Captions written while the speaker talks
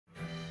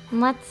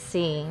Let's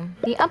see.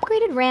 The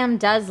upgraded RAM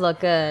does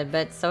look good,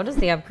 but so does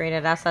the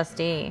upgraded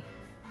SSD.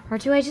 Or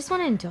do I just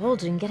want to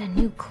indulge and get a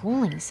new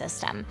cooling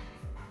system?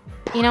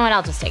 You know what,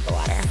 I'll just take a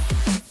water.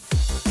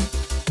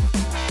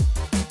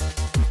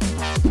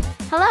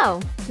 Hello,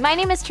 my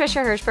name is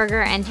Trisha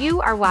Hirschberger and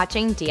you are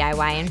watching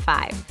DIY in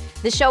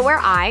 5, the show where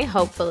I,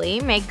 hopefully,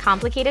 make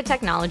complicated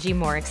technology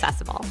more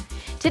accessible.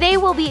 Today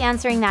we'll be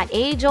answering that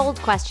age-old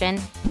question,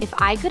 if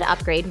I could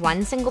upgrade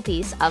one single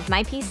piece of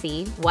my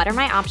PC, what are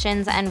my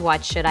options and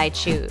what should I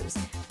choose?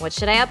 What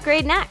should I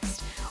upgrade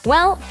next?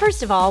 Well,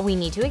 first of all, we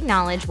need to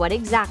acknowledge what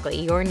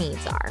exactly your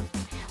needs are.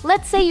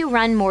 Let's say you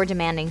run more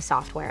demanding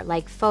software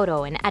like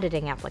photo and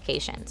editing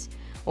applications.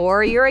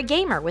 Or you're a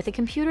gamer with a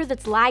computer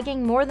that's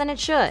lagging more than it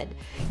should.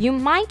 You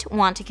might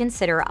want to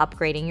consider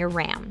upgrading your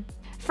RAM.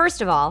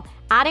 First of all,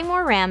 adding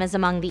more RAM is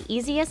among the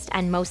easiest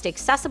and most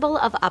accessible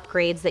of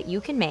upgrades that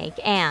you can make,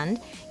 and,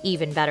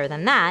 even better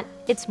than that,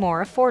 it's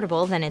more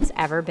affordable than it's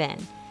ever been.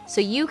 So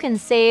you can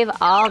save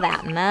all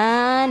that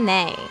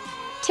money.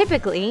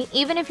 Typically,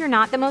 even if you're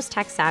not the most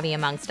tech-savvy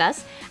amongst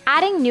us,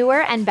 adding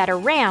newer and better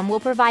RAM will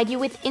provide you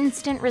with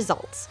instant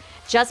results.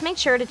 Just make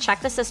sure to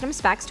check the system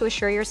specs to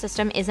assure your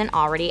system isn't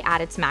already at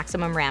its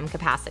maximum RAM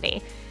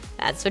capacity.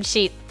 That's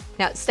what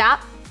No,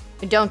 stop.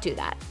 Don't do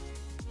that.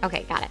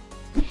 Okay, got it.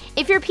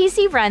 If your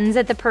PC runs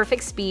at the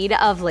perfect speed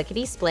of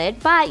lickety-split,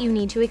 but you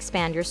need to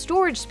expand your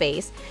storage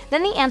space,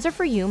 then the answer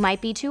for you might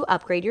be to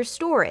upgrade your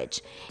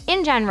storage.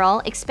 In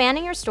general,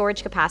 expanding your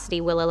storage capacity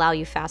will allow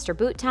you faster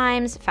boot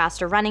times,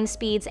 faster running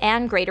speeds,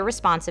 and greater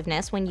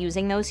responsiveness when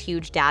using those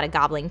huge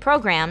data-gobbling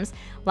programs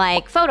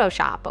like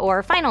Photoshop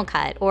or Final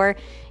Cut or,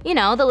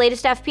 the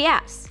latest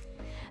FPS.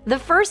 The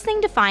first thing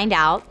to find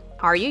out,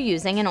 are you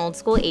using an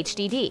old-school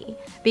HDD?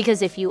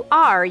 Because if you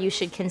are, you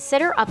should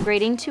consider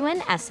upgrading to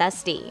an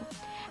SSD.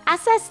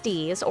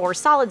 SSDs, or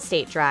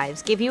solid-state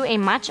drives, give you a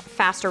much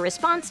faster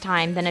response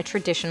time than a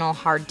traditional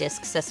hard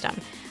disk system.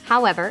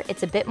 However,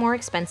 it's a bit more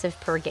expensive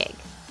per gig.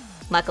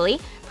 Luckily,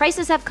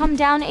 prices have come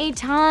down a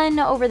ton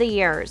over the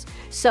years,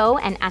 so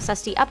an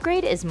SSD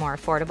upgrade is more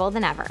affordable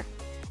than ever.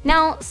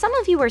 Now, some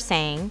of you are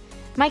saying,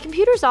 my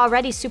computer's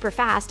already super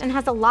fast and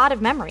has a lot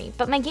of memory,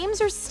 but my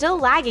games are still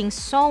lagging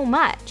so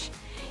much.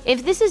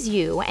 If this is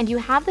you and you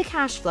have the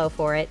cash flow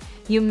for it,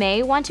 you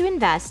may want to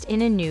invest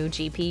in a new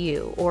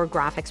GPU, or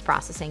graphics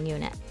processing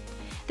unit.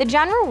 The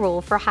general rule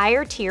for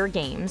higher tier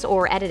games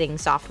or editing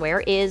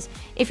software is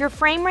if your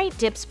frame rate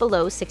dips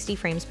below 60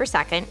 frames per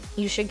second,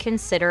 you should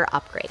consider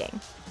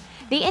upgrading.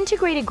 The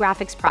integrated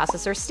graphics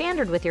processor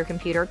standard with your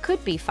computer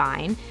could be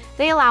fine.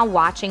 They allow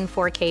watching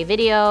 4K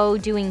video,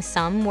 doing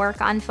some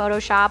work on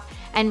Photoshop,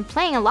 and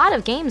playing a lot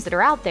of games that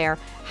are out there.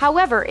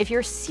 However, if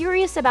you're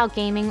serious about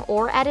gaming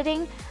or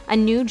editing, a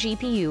new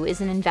GPU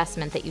is an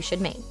investment that you should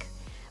make.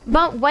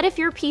 But what if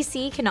your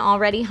PC can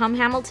already hum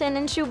Hamilton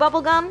and chew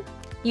bubblegum?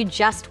 You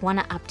just want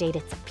to update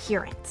its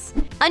appearance.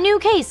 A new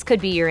case could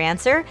be your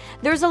answer.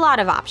 There's a lot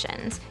of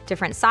options,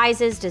 different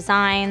sizes,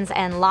 designs,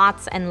 and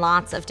lots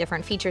of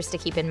different features to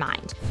keep in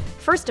mind.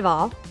 First of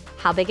all,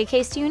 how big a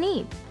case do you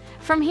need?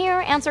 From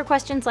here, answer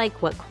questions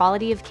like what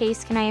quality of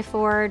case can I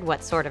afford?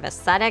 What sort of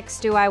aesthetics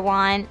do I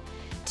want?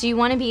 Do you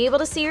want to be able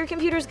to see your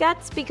computer's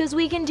guts? Because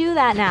we can do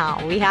that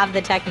now. We have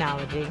the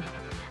technology.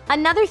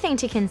 Another thing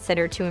to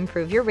consider to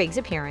improve your rig's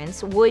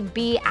appearance would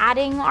be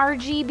adding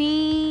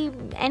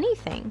RGB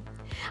anything.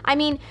 I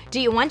mean,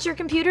 do you want your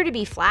computer to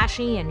be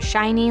flashy and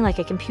shiny like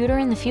a computer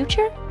in the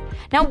future?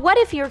 Now, what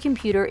if your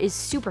computer is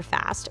super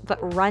fast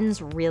but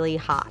runs really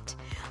hot?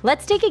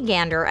 Let's take a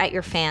gander at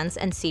your fans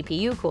and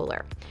CPU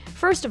cooler.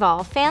 First of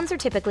all, fans are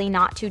typically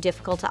not too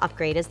difficult to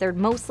upgrade as they're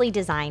mostly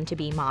designed to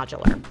be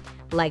modular.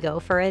 Lego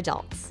for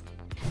adults.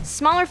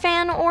 Smaller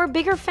fan or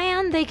bigger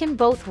fan, they can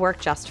both work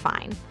just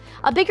fine.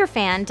 A bigger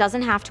fan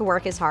doesn't have to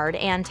work as hard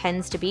and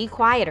tends to be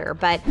quieter,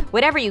 but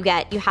whatever you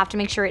get, you have to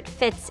make sure it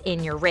fits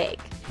in your rig.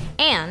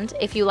 And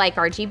if you like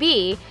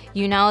RGB,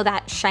 you know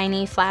that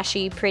shiny,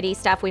 flashy, pretty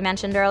stuff we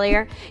mentioned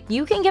earlier?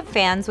 You can get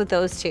fans with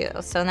those too,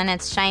 so then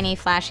it's shiny,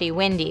 flashy,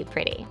 windy,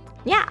 pretty.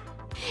 Yeah.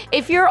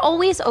 If you're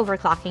always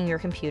overclocking your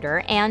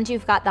computer and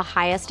you've got the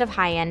highest of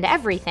high-end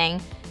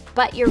everything,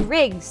 but your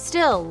rig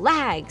still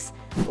lags,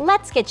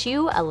 let's get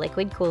you a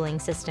liquid cooling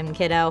system,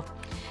 kiddo.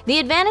 The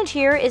advantage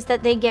here is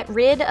that they get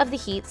rid of the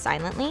heat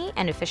silently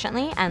and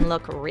efficiently and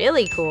look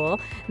really cool.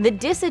 The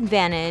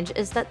disadvantage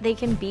is that they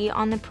can be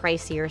on the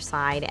pricier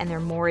side and they're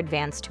more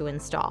advanced to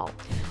install.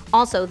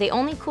 Also, they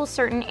only cool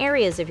certain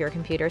areas of your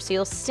computer, so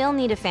you'll still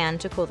need a fan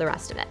to cool the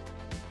rest of it.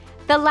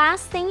 The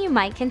last thing you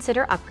might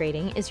consider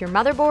upgrading is your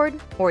motherboard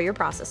or your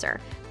processor,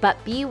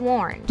 but be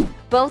warned.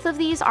 Both of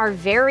these are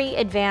very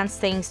advanced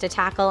things to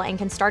tackle and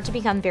can start to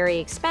become very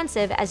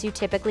expensive as you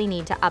typically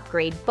need to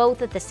upgrade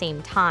both at the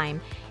same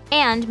time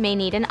and may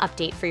need an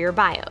update for your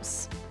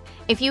BIOS.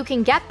 If you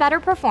can get better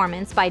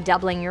performance by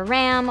doubling your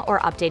RAM or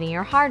updating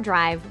your hard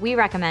drive, we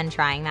recommend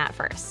trying that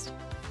first.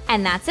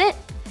 And that's it.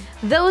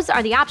 Those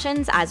are the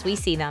options as we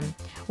see them.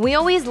 We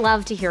always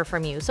love to hear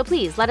from you, so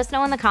please let us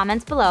know in the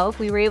comments below if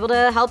we were able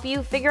to help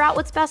you figure out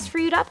what's best for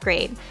you to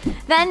upgrade.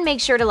 Then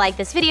make sure to like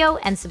this video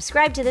and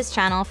subscribe to this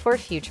channel for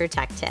future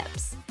tech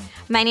tips.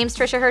 My name's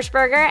Trisha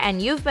Hirschberger,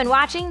 and you've been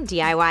watching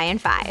DIY in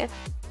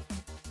 5.